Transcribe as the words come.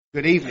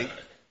Good evening.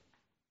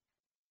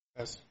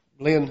 As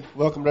Glenn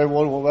welcomed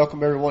everyone, we'll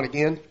welcome everyone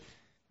again.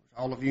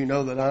 All of you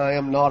know that I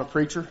am not a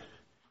preacher,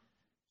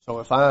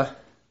 so if I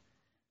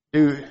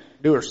do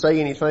or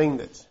say anything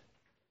that's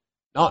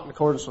not in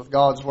accordance with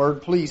God's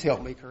Word, please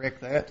help me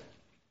correct that.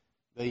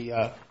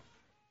 Tonight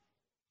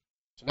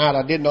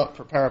I did not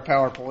prepare a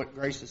PowerPoint.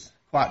 Grace is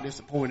quite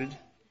disappointed.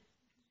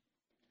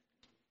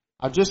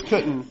 I just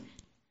couldn't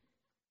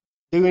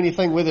do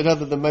anything with it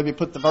other than maybe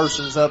put the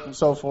verses up and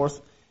so forth.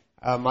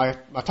 My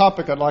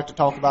topic I'd like to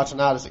talk about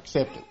tonight is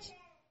acceptance.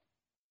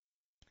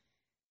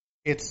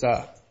 It's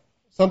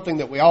something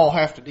that we all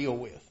have to deal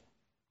with.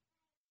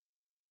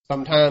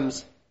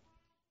 Sometimes,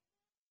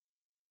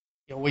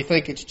 we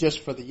think it's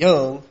just for the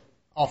young,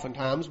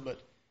 oftentimes, but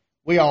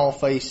we all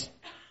face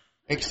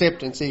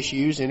acceptance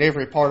issues in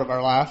every part of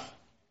our life.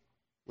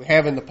 We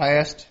have in the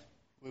past,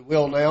 we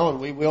will now, and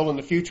we will in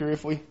the future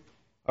if we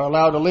are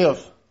allowed to live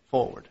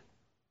forward.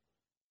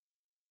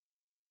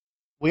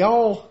 We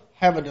all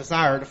have a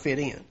desire to fit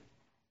in.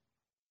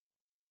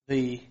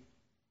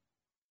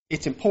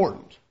 It's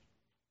important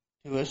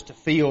to us to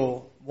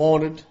feel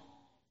wanted,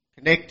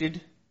 connected,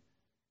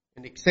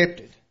 and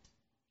accepted.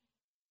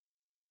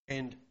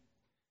 And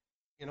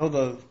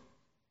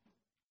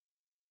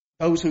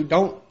those who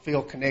don't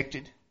feel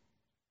connected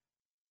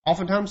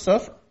oftentimes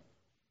suffer.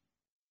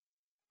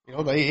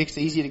 It's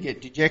easy to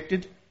get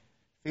dejected,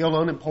 feel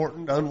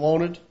unimportant,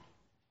 unwanted,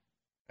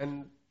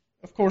 and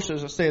of course,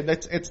 as I said,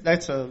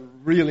 that's a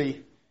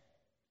really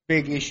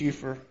big issue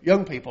for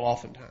young people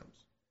oftentimes.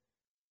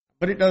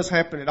 But it does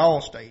happen at all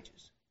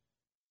stages.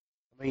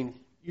 I mean,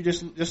 you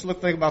just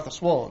think about the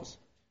Swans,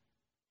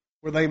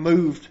 where they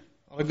moved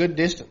a good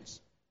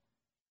distance,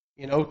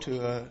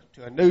 to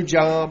a new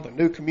job, a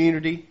new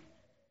community,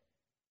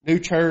 new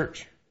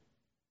church.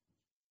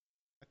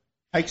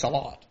 It takes a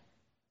lot.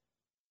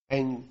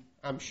 And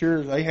I'm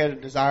sure they had a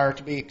desire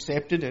to be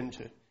accepted and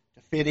to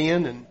fit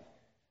in and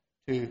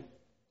to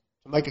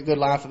make a good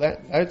life of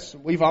that.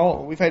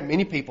 We've had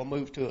many people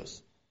move to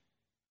us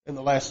in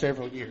the last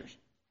several years.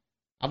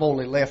 I've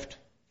only left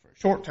for a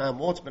short time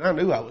once, but I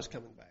knew I was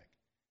coming back.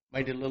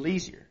 Made it a little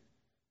easier.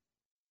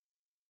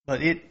 But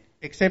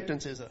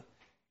acceptance is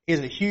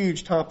a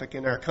huge topic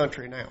in our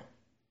country now.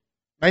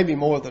 Maybe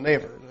more than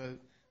ever.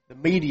 The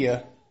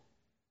media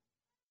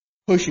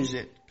pushes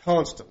it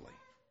constantly.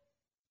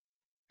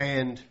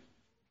 And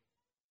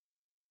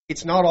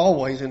it's not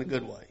always in a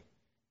good way.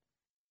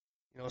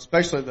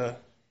 Especially the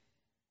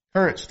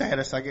current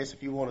status, I guess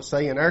if you want to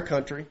say, in our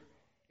country,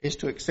 is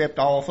to accept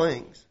all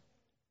things.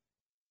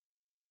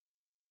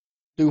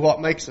 Do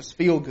what makes us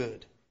feel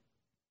good.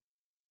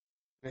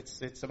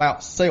 It's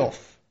about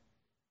self.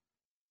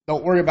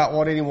 Don't worry about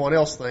what anyone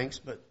else thinks,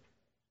 but,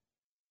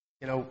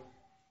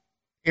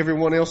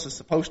 everyone else is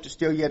supposed to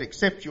still yet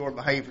accept your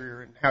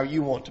behavior and how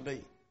you want to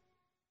be.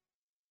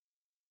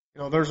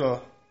 There's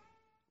a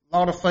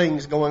lot of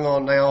things going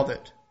on now a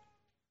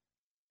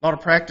lot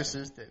of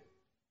practices that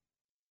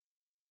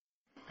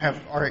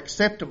are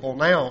acceptable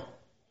now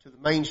to the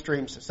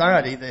mainstream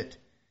society that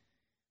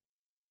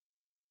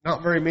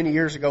not very many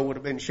years ago would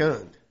have been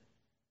shunned.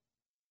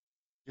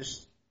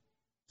 Just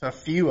a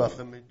few of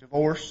them: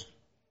 divorce,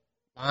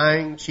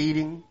 lying,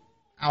 cheating,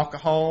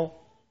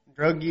 alcohol,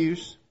 drug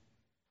use,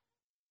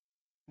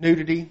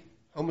 nudity,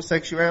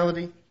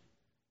 homosexuality.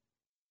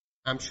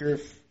 I'm sure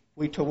if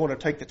we want to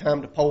take the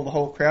time to poll the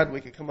whole crowd, we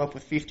could come up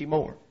with 50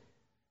 more.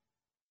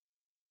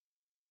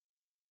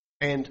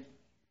 And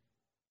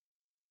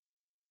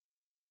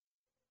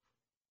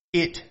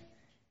it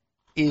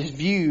is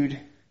viewed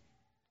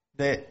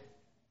that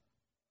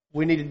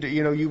we need to do,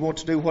 you want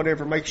to do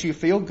whatever makes you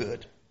feel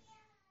good,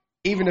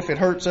 even if it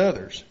hurts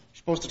others. You're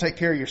supposed to take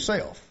care of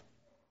yourself.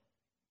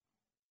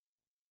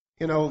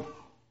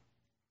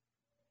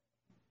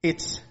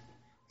 It's,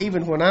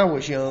 even when I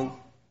was young,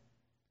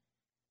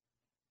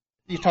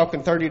 you're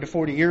talking 30 to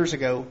 40 years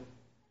ago,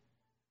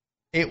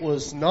 it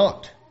was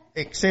not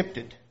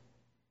accepted.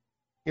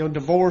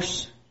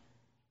 Divorce,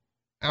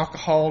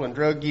 alcohol and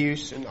drug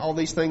use and all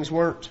these things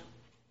were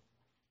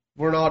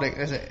not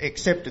as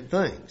accepted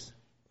things.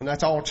 And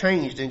that's all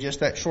changed in just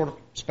that short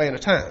span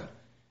of time.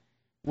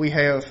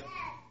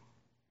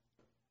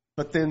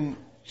 But then,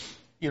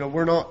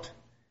 we're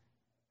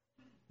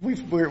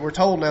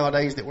told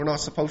nowadays that we're not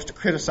supposed to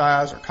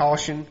criticize or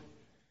caution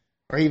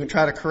or even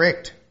try to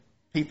correct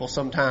people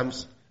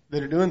sometimes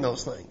that are doing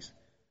those things.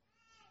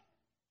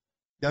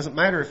 Doesn't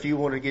matter if you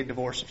want to get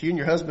divorced. If you and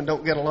your husband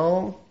don't get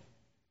along,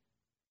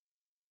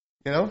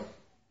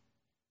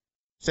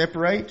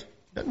 separate.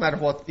 Doesn't matter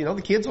what,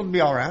 the kids will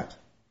be all right.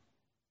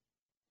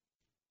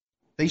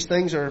 These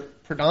things are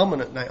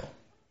predominant now.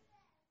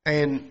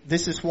 And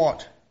this is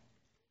what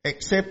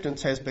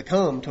acceptance has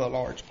become to a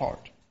large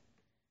part.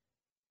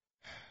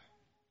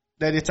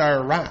 That it's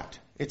our right.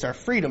 It's our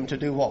freedom to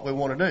do what we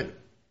want to do.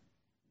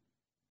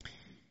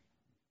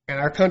 And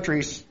our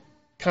country's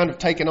kind of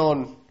taken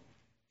on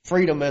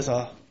freedom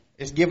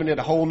is giving it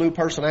a whole new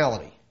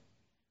personality.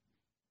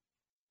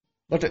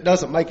 But it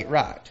doesn't make it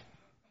right.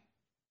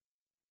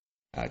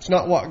 It's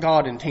not what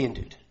God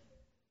intended.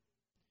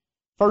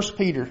 1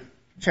 Peter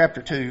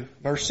chapter 2,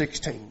 verse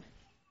 16.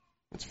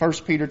 It's 1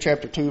 Peter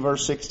chapter 2,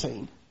 verse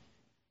 16.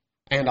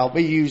 And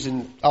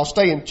I'll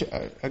stay in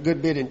a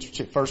good bit in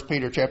 1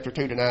 Peter chapter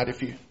 2 tonight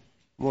if you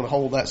want to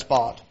hold that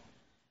spot.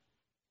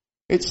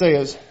 It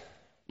says,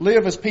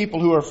 live as people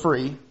who are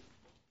free,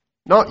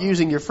 not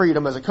using your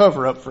freedom as a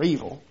cover-up for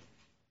evil,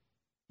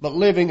 but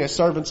living as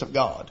servants of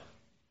God.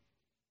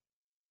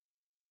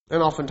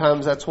 And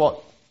oftentimes that's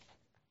what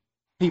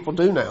people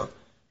do now.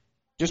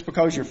 Just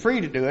because you're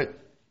free to do it,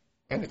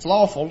 and it's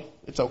lawful,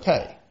 it's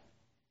okay.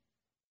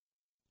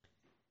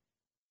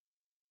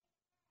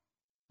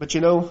 But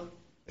a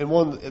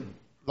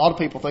lot of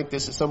people think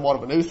this is somewhat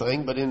of a new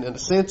thing, but in a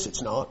sense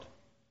it's not.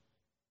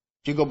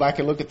 If you go back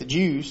and look at the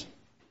Jews,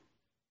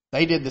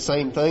 they did the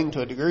same thing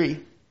to a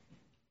degree.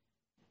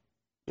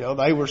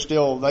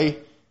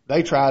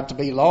 They tried to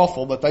be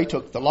lawful, but they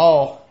took the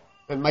law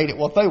and made it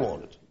what they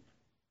wanted.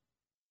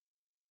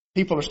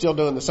 People are still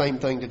doing the same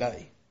thing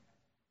today.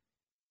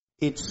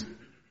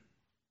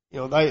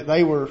 The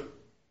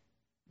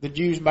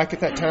Jews back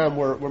at that time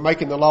were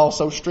making the law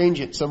so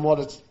stringent,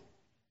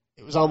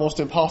 it was almost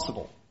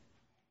impossible.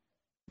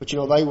 But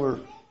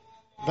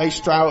they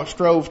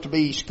strove to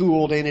be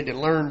schooled in it and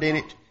learned in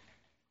it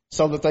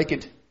so that they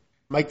could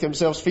make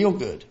themselves feel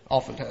good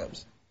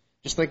oftentimes.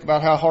 Just think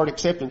about how hard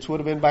acceptance would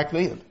have been back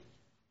then.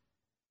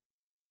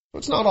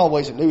 It's not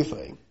always a new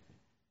thing.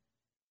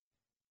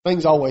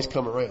 Things always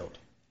come around.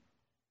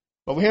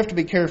 But we have to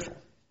be careful.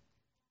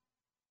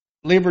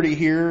 Liberty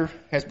here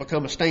has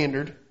become a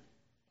standard,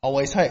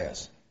 always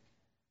has.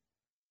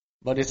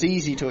 But it's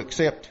easy to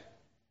accept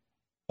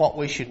what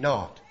we should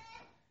not.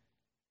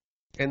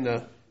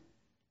 And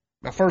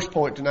my first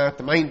point tonight,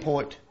 the main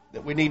point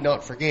that we need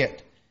not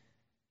forget,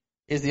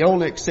 is the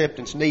only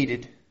acceptance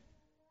needed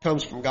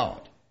comes from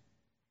God.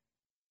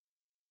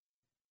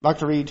 I'd like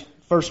to read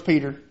 1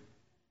 Peter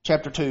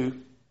chapter 2,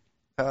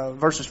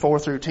 verses 4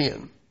 through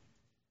 10.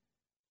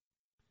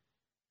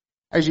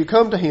 As you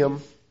come to him,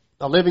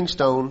 a living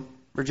stone,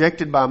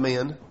 rejected by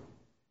men,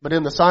 but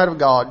in the sight of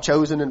God,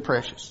 chosen and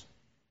precious.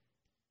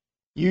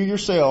 You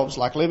yourselves,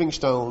 like living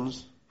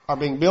stones, are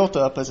being built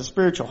up as a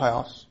spiritual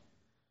house,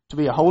 to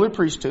be a holy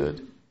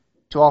priesthood,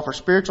 to offer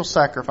spiritual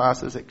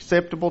sacrifices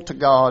acceptable to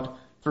God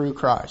through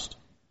Christ.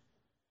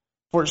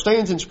 For it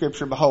stands in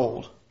Scripture,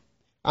 behold,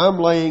 I am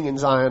laying in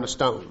Zion a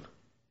stone,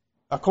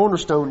 a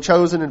cornerstone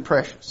chosen and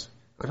precious,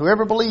 and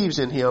whoever believes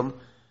in him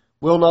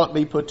will not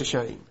be put to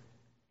shame.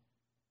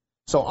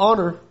 So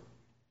honor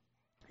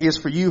is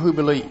for you who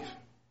believe.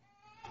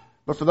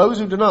 But for those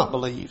who do not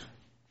believe,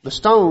 the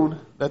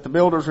stone that the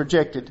builders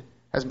rejected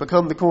has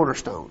become the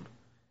cornerstone,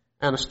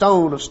 and a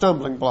stone of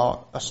stumbling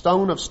block, a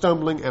stone of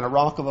stumbling and a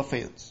rock of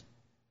offense.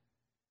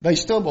 They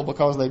stumble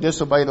because they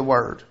disobey the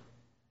word,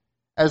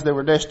 as they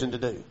were destined to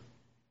do.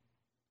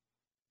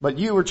 But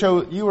you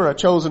are a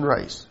chosen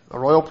race, a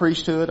royal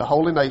priesthood, a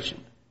holy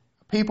nation,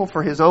 a people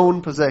for his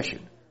own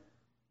possession,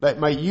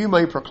 that you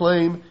may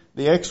proclaim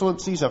the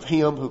excellencies of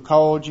him who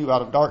called you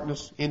out of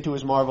darkness into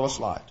his marvelous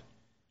light.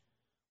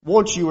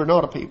 Once you were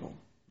not a people,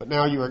 but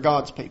now you are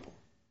God's people.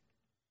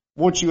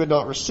 Once you had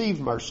not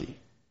received mercy,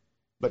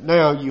 but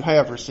now you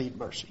have received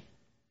mercy.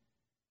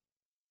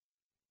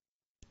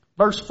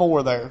 Verse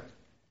 4 there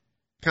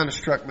kind of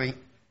struck me.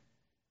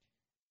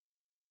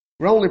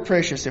 We're only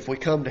precious if we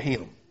come to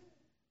him.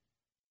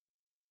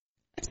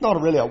 It's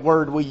not really a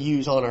word we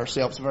use on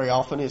ourselves very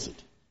often, is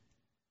it?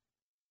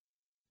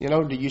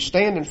 Do you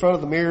stand in front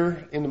of the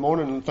mirror in the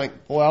morning and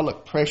think, boy, I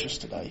look precious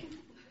today?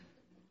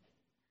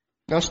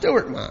 Now,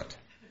 Stuart might.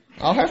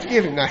 I'll have to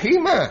give him. Now, he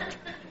might.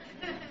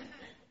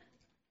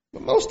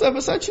 But most of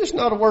us, that's just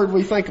not a word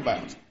we think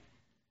about.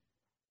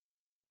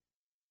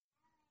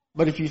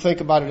 But if you think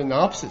about it in the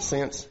opposite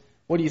sense,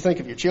 what do you think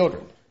of your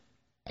children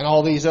and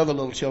all these other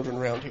little children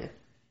around here?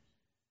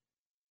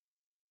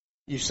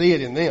 You see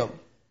it in them.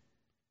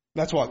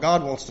 That's what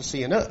God wants to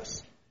see in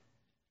us.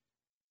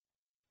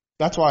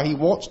 That's why he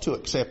wants to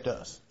accept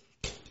us,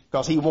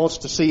 because he wants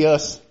to see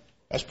us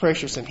as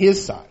precious in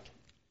his sight.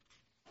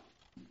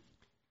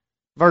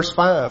 Verse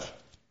 5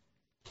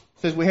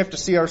 says we have to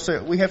see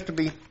ourselves, we have to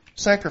be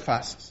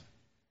sacrifices.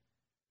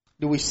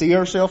 Do we see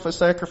ourselves as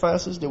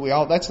sacrifices?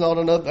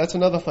 That's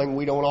another thing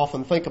we don't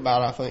often think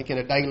about, I think, in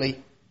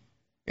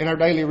our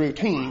daily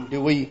routine. Do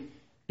we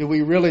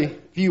really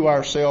view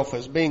ourselves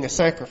as being a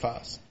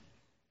sacrifice?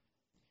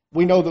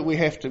 We know that we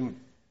have to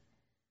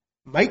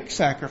make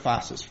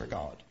sacrifices for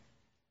God.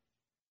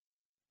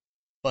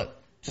 But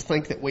to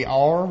think that we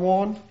are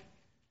one,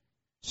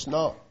 it's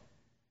not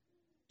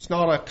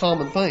a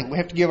common thing. We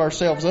have to give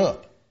ourselves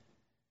up.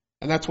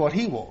 And that's what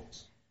he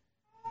wants.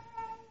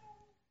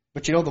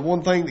 But the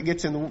one thing that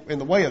gets in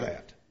the way of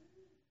that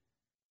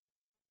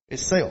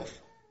is self.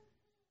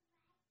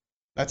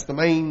 That's the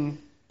main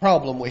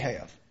problem we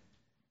have.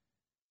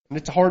 And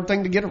it's a hard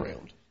thing to get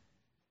around.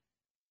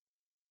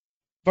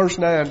 Verse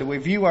 9, do we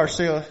view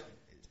ourselves,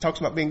 it talks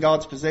about being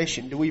God's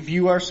possession. Do we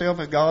view ourselves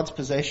as God's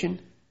possession?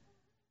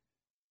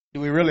 Do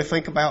we really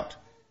think about,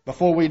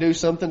 before we do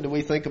something, do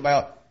we think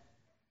about,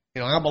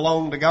 I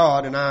belong to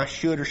God and I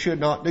should or should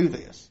not do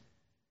this?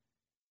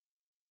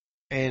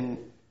 And,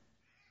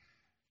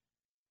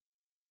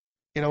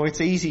 it's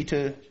easy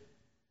to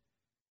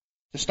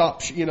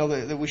stop,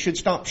 that we should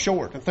stop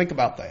short and think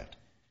about that.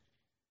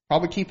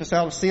 Probably keep us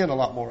out of sin a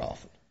lot more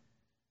often.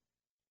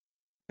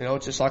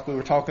 It's just like we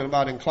were talking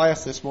about in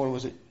class this morning,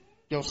 was it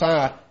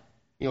Josiah?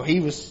 He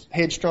was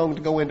headstrong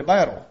to go into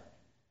battle.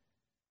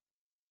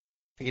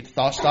 If he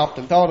had stopped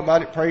and thought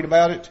about it, prayed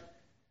about it,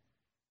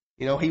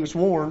 he was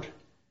warned.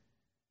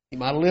 He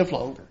might have lived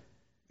longer.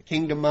 The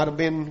kingdom might have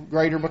been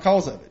greater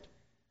because of it.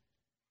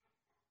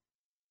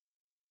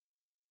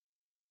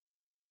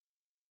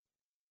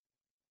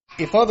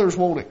 If others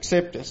won't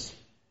accept us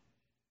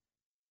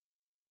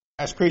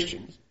as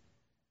Christians,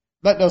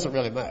 that doesn't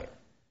really matter.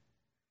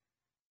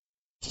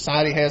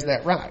 Society has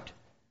that right.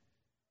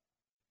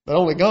 But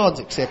only God's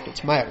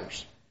acceptance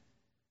matters.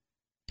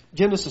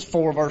 Genesis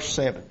 4 verse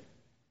 7.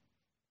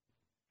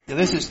 Now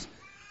this is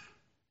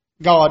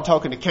God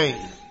talking to Cain.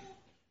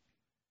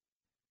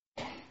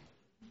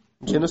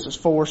 Genesis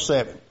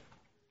 4:7.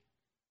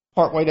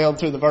 Partway down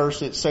through the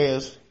verse it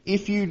says,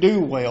 "If you do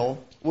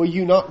well, will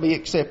you not be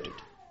accepted?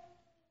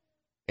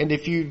 And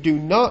if you do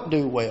not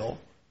do well,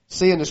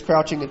 sin is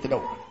crouching at the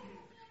door."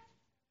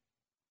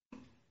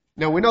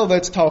 Now we know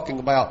that's talking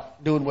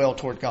about doing well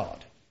toward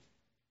God.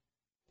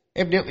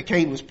 Evidently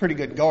Cain was a pretty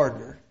good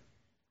gardener.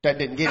 That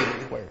didn't get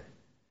him anywhere.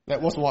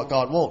 That wasn't what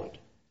God wanted.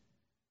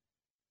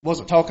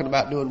 Wasn't talking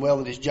about doing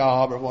well at his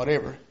job or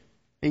whatever.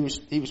 He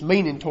was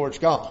meaning towards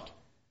God.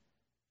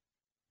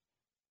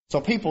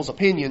 So people's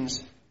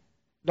opinions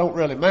don't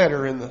really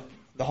matter in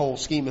the whole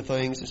scheme of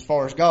things as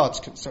far as God's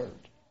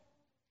concerned.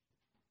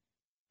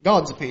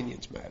 God's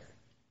opinions matter.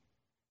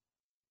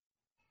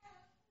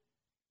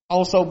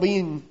 Also,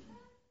 being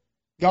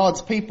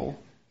God's people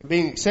and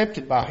being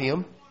accepted by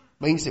Him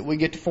means that we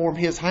get to form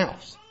His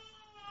house.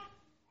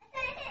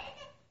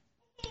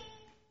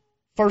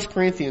 1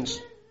 Corinthians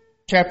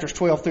chapters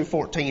 12 through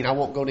 14, I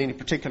won't go to any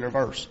particular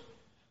verse.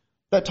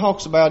 That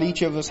talks about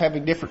each of us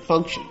having different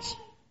functions,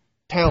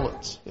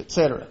 talents,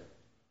 etc.,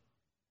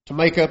 to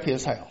make up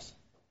His house.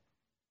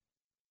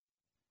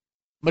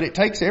 But it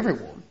takes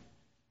everyone.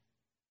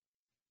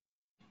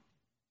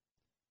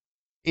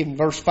 In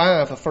verse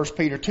 5 of 1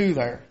 Peter 2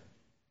 there,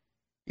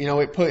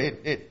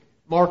 it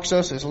marks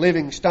us as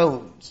living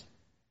stones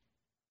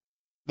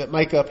that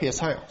make up His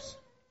house.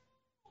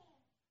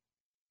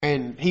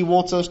 And He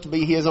wants us to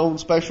be His own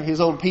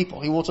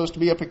people. He wants us to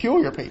be a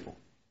peculiar people.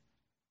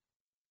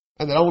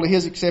 And that only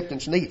His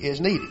acceptance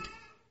is needed.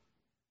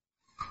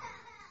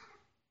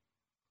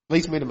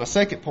 Leads me to my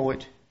second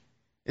point,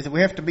 is that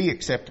we have to be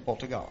acceptable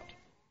to God.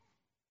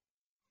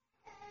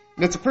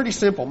 And it's a pretty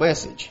simple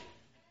message,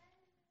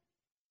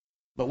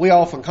 but we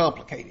often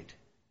complicate it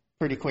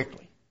pretty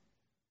quickly.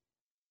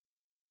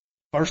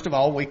 First of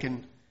all, we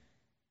can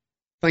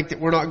think that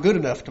we're not good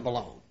enough to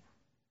belong.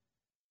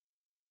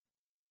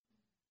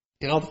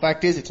 The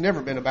fact is, it's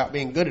never been about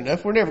being good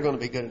enough. We're never going to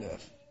be good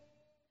enough.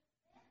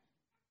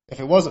 If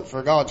it wasn't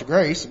for God's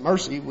grace and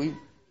mercy,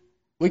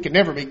 we could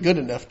never be good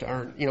enough to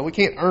earn. We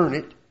can't earn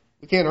it.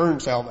 We can't earn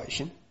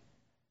salvation.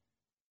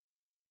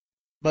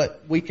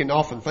 But we can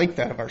often think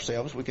that of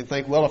ourselves. We can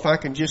think, well, if I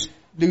can just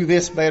do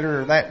this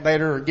better or that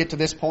better or get to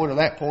this point or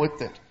that point,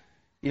 that,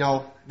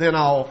 then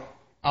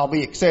I'll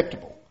be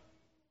acceptable.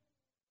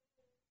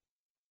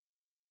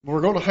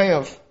 We're going to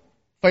have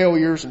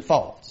failures and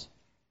faults.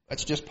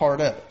 That's just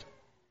part of it.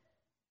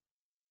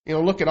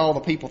 Look at all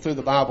the people through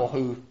the Bible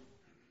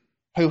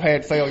who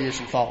had failures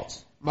and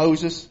faults.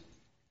 Moses,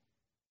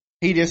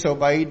 he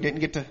disobeyed,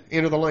 didn't get to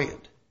enter the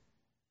land.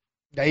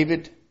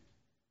 David,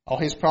 all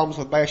his problems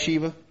with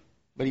Bathsheba,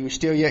 but he was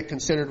still yet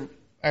considered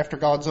after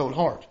God's own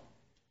heart.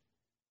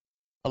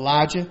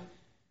 Elijah,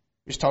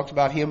 we just talked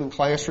about him in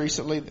class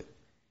recently.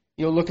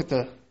 Look at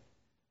the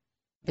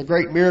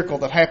great miracle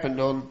that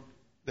happened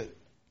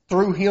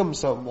through him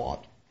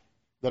somewhat,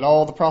 that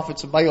all the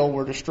prophets of Baal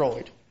were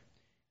destroyed.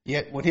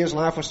 Yet when his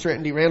life was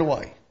threatened, he ran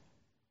away.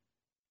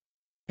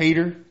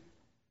 Peter,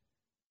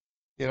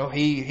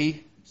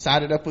 he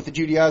sided up with the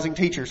Judaizing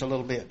teachers a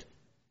little bit.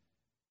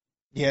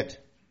 Yet,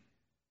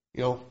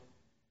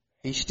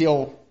 he's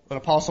still an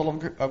apostle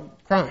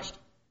of Christ.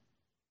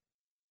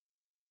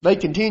 They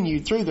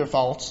continued through their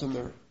faults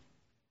and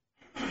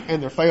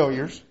their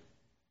failures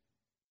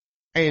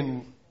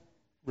and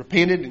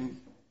repented and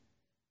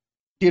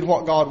did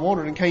what God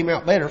wanted and came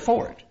out better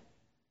for it.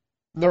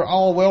 And they're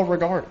all well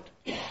regarded.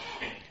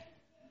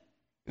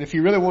 And if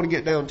you really want to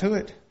get down to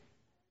it,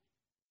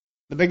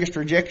 the biggest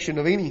rejection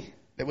of any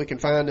that we can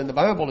find in the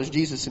Bible is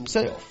Jesus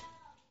Himself.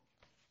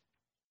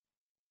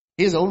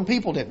 His own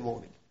people didn't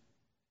want Him.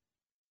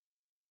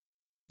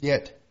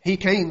 Yet He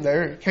came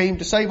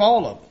to save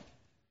all of them.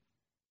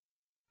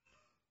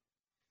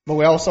 But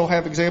we also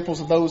have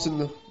examples of those in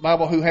the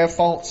Bible who have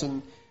faults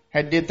and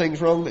did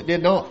things wrong that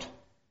did not.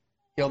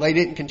 They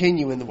didn't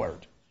continue in the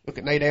Word. Look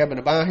at Nadab and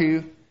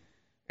Abihu,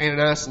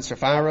 Ananias and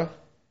Sapphira.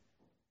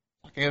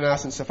 Like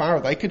Ananias and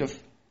Sapphira,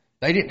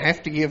 they didn't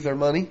have to give their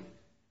money,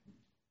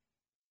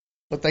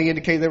 but they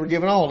indicated they were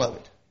giving all of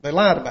it. They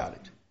lied about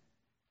it.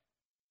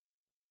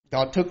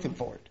 God took them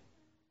for it.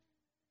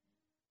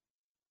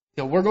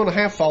 We're going to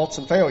have faults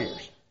and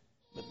failures,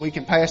 but we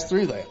can pass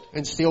through that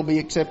and still be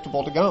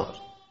acceptable to God.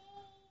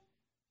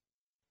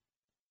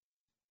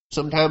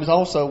 Sometimes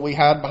also we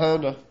hide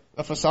behind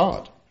a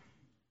facade.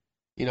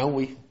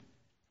 We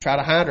try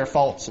to hide our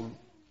faults and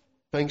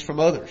things from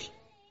others.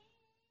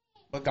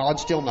 But God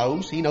still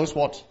knows. He knows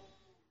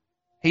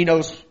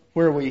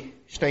where we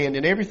stand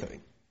in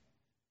everything.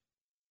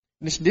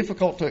 And it's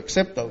difficult to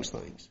accept those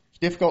things. It's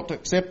difficult to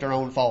accept our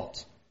own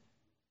faults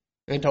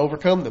and to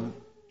overcome them.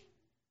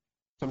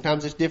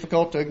 Sometimes it's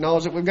difficult to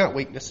acknowledge that we've got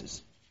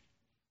weaknesses.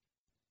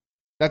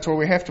 That's where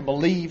we have to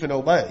believe and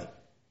obey.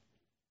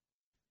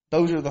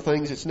 Those are the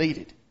things that's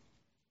needed.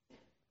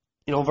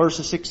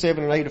 Verses 6,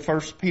 7, and 8 of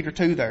 1 Peter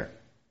 2 there.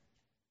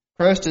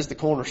 Christ is the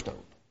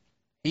cornerstone.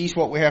 He's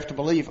what we have to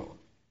believe on.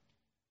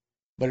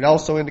 But it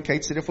also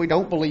indicates that if we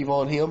don't believe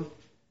on Him,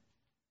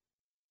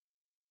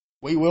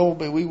 we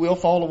will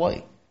fall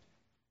away.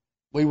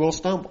 We will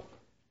stumble.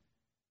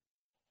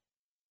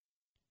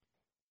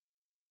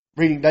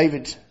 Reading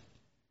David's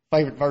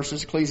favorite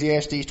verses,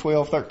 Ecclesiastes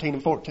 12, 13,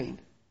 and 14.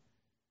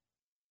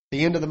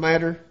 The end of the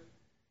matter,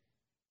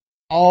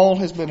 all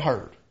has been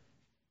heard.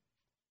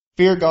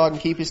 Fear God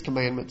and keep His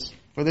commandments,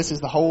 for this is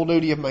the whole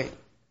duty of man.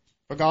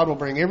 For God will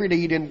bring every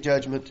deed into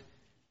judgment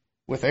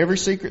with every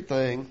secret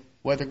thing,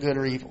 whether good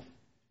or evil.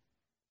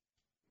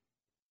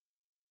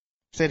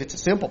 Said it's a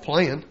simple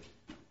plan,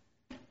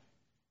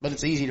 but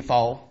it's easy to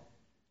fall.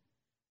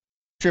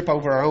 Trip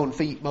over our own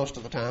feet most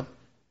of the time.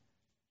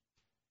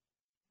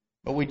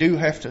 But we do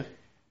have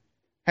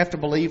to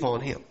believe on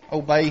Him,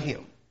 obey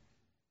Him,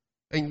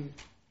 and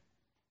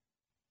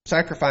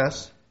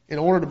sacrifice in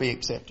order to be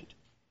accepted.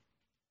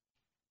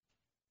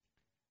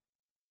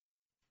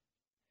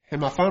 And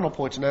my final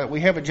point tonight,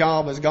 we have a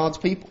job as God's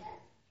people.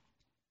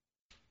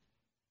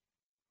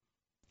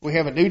 We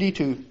have a duty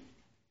to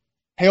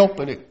help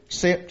and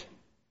accept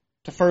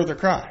to further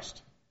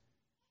Christ.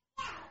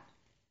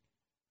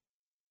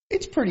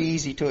 It's pretty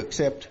easy to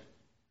accept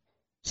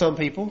some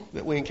people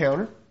that we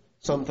encounter,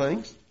 some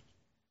things.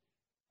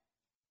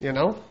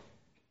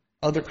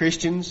 Other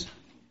Christians,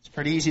 it's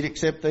pretty easy to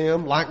accept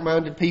them,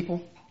 like-minded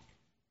people.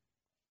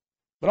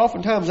 But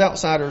oftentimes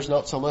outsiders,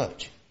 not so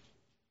much.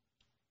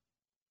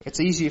 It's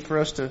easy for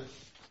us to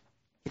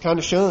kind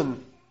of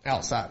shun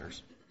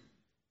outsiders.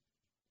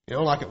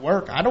 Like at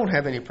work, I don't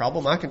have any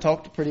problem. I can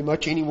talk to pretty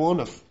much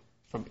anyone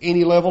from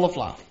any level of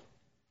life.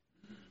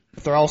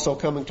 But they're also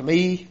coming to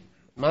me,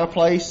 my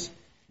place,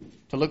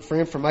 to look for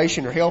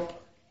information or help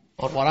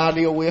on what I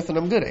deal with and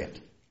I'm good at.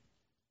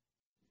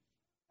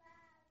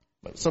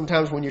 But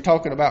sometimes when you're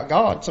talking about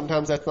God,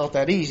 sometimes that's not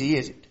that easy,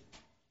 is it?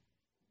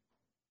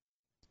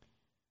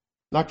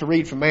 I'd like to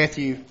read from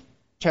Matthew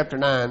chapter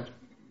 9,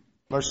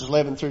 verses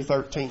 11 through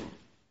 13.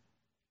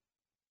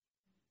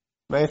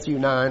 Matthew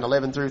 9,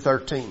 11 through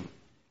 13.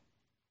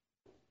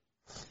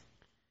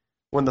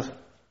 When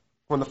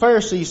the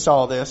Pharisees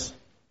saw this,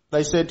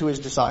 they said to His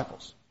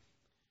disciples,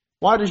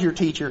 "Why does your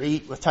teacher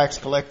eat with tax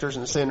collectors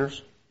and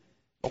sinners?"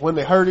 But when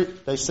they heard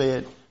it, they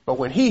said, but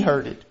when He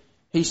heard it,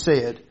 He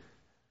said,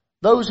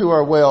 "Those who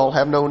are well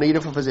have no need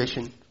of a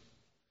physician,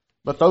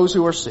 but those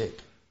who are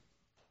sick.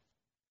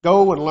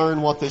 Go and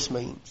learn what this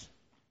means.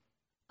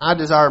 I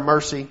desire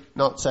mercy,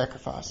 not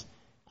sacrifice.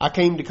 I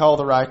came to call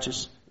the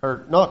righteous,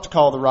 or not to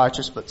call the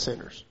righteous, but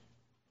sinners."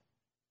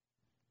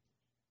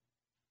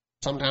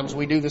 Sometimes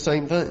we do the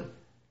same thing.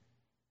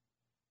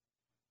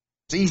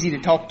 It's easy to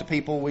talk to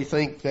people we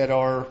think that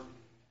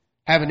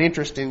have an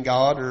interest in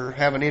God or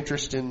have an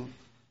interest in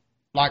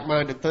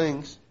like-minded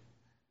things.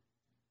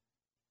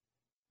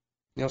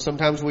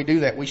 Sometimes we do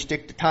that. We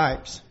stick to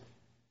types.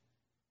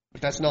 But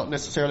that's not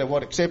necessarily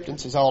what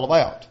acceptance is all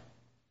about.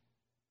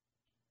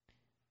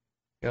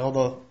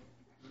 The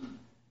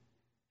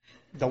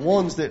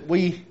ones that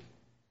we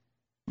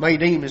may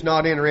deem as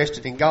not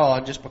interested in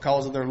God just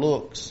because of their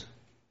looks,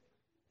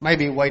 may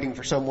be waiting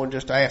for someone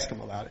just to ask them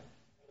about it.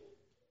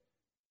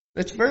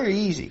 It's very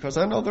easy because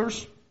I know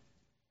there's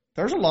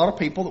a lot of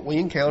people that we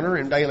encounter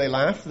in daily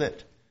life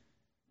that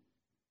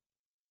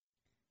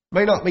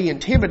may not be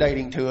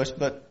intimidating to us,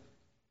 but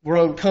we're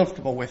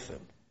uncomfortable with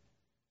them.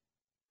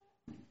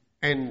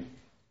 And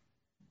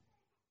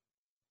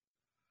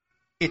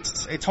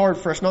it's hard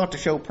for us not to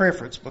show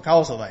preference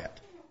because of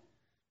that.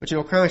 But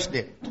Christ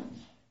didn't.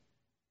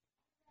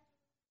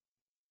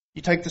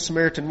 You take the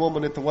Samaritan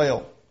woman at the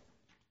well.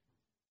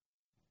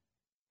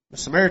 The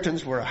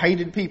Samaritans were a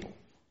hated people.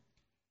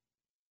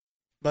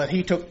 But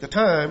He took the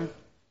time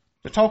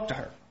to talk to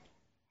her.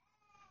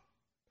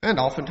 And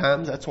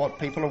oftentimes that's what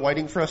people are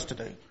waiting for us to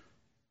do.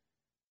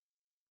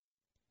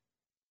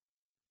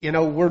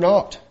 We're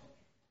not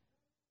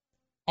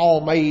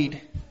all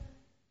made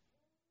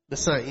the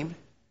same.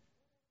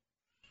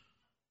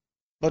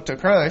 But to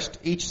Christ,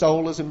 each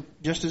soul is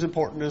just as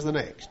important as the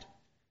next.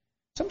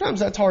 Sometimes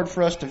that's hard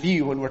for us to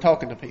view when we're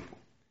talking to people.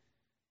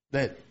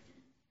 That,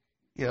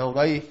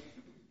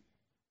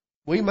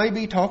 we may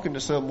be talking to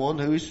someone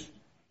who's,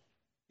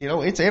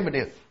 it's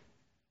evident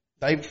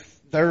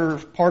they're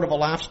part of a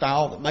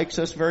lifestyle that makes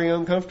us very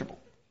uncomfortable.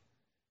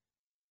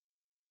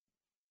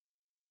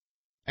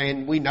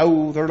 and we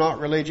know they're not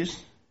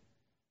religious,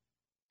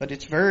 but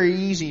it's very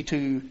easy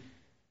to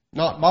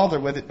not bother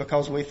with it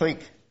because we think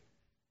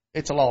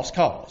it's a lost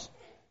cause.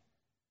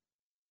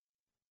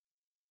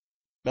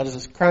 But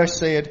as Christ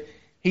said,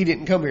 He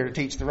didn't come here to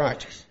teach the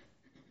righteous.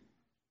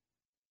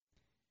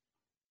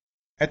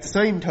 With the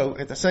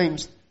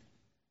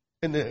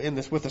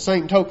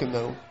same token,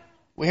 though,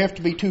 we have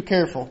to be too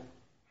careful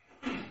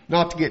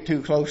not to get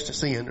too close to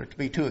sin or to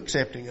be too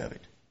accepting of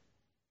it,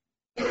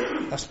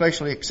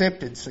 especially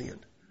accepted sin.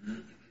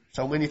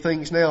 So many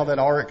things now that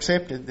are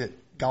accepted that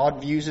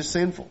God views as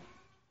sinful,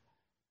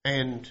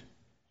 and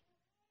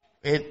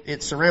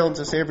it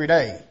surrounds us every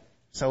day.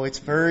 So it's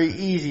very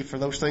easy for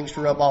those things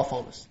to rub off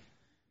on us.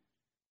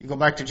 You go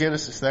back to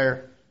Genesis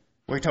there,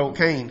 where He told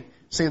Cain,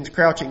 sin's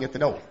crouching at the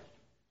door.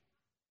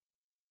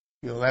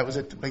 That was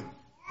at the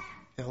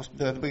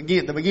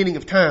beginning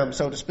of time,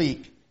 so to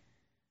speak.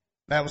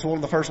 That was one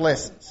of the first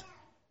lessons.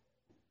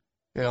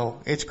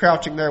 It's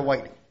crouching there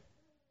waiting.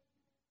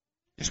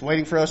 Just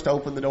waiting for us to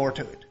open the door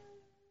to it.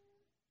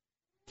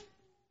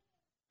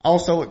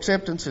 Also,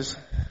 acceptance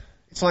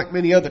it's like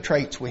many other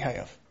traits we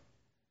have.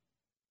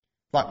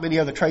 Like many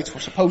other traits we're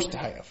supposed to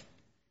have.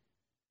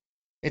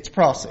 It's a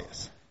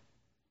process.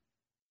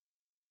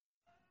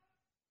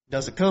 It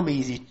doesn't come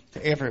easy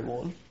to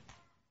everyone.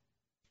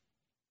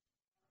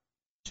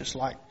 Just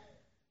like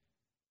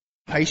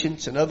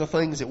patience and other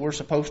things that we're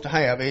supposed to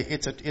have.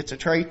 It's a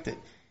trait that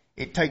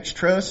it takes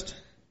trust,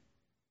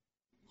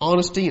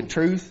 honesty and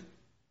truth,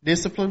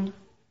 discipline,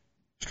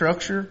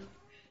 structure.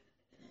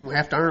 We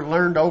have to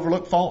learn to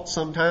overlook faults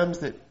sometimes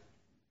that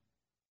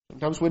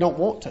sometimes we don't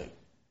want to.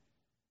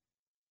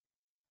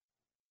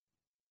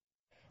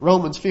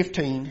 Romans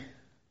 15,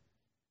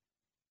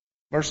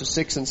 verses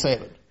 6 and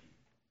 7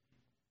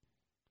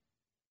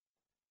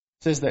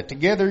 says that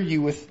together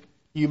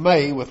you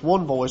may with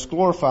one voice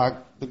glorify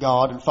the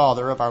God and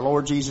Father of our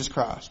Lord Jesus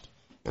Christ,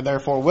 and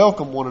therefore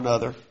welcome one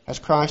another as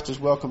Christ has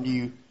welcomed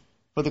you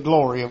for the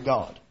glory of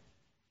God.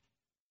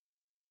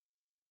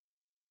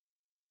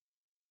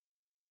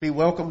 Be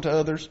welcome to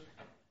others,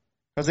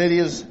 because it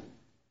is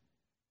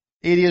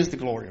the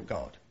glory of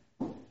God.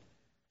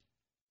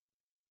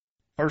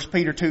 1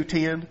 Peter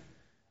 2:10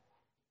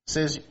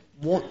 says,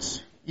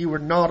 once you were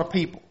not a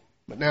people,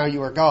 but now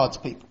you are God's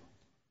people.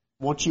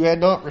 Once you had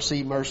not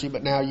received mercy,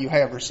 but now you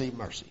have received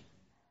mercy.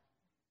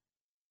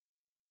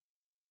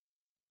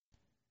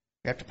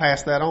 You have to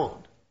pass that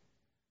on.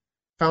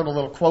 Found a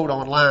little quote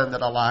online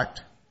that I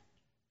liked.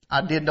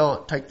 I did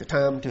not take the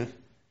time to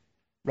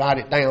write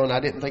it down. I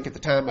didn't think at the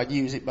time I'd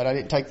use it, but I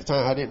didn't take the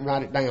time. I didn't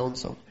write it down.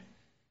 So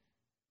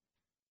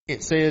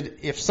it said,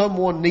 if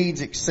someone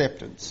needs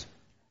acceptance,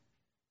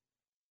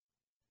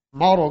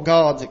 model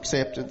God's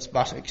acceptance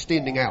by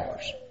extending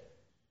ours.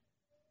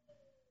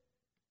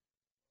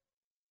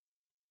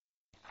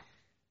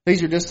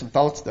 These are just some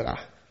thoughts that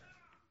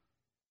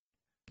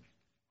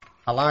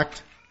I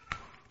liked,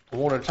 I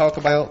wanted to talk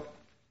about,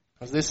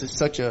 because this is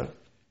such a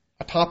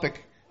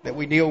topic that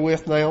we deal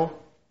with now,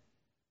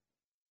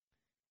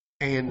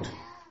 and it's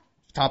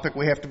a topic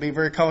we have to be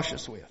very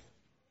cautious with.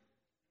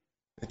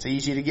 It's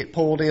easy to get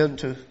pulled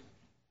into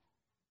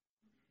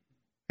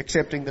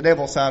accepting the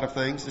devil's side of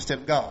things instead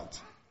of God's.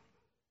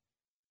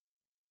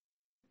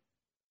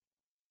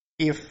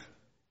 If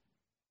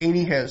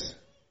any has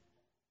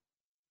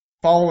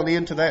fallen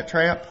into that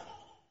trap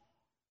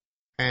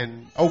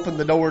and opened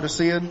the door to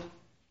sin,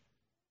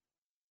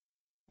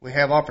 we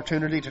have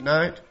opportunity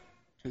tonight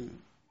to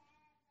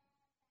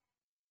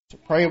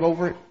pray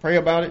over it, pray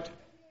about it,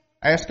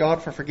 ask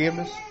God for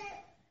forgiveness.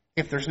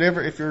 If there's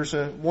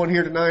one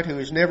here tonight who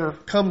has never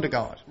come to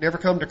God, never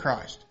come to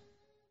Christ,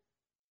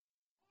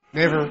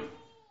 never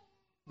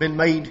been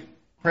made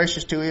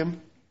precious to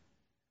Him,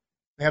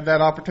 we have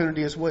that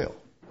opportunity as well.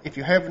 If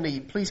you have a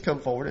need, please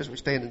come forward as we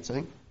stand and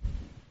sing.